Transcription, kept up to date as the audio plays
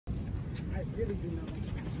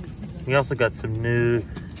We also got some new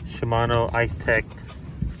Shimano Ice Tech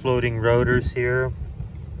floating rotors here.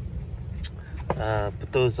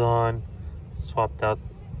 Put those on, swapped out,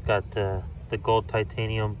 got the gold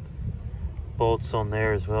titanium bolts on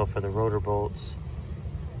there as well for the rotor bolts.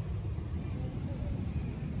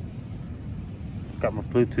 Got my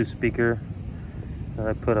Bluetooth speaker that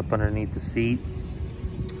I put up underneath the seat.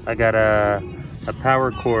 I got a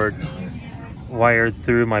power cord wired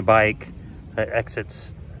through my bike that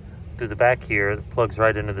exits through the back here. It plugs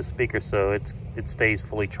right into the speaker, so it stays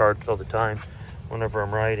fully charged all the time whenever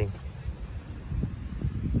I'm riding.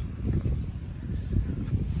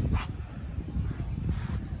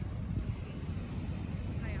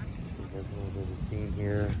 There's a little bit of a scene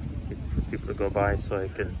here for people to go by, so I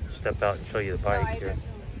can step out and show you the bike here.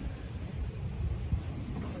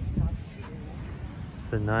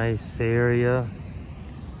 It's a nice area.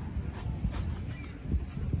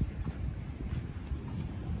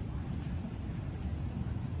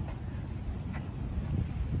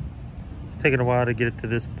 Taking a while to get it to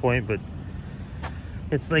this point, but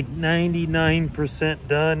it's like 99%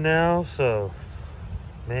 done now, so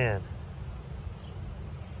man,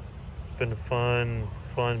 it's been a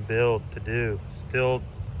fun build to do. Still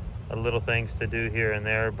a little things to do here and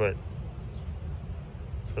there, but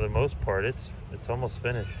for the most part it's almost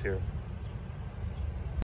finished here.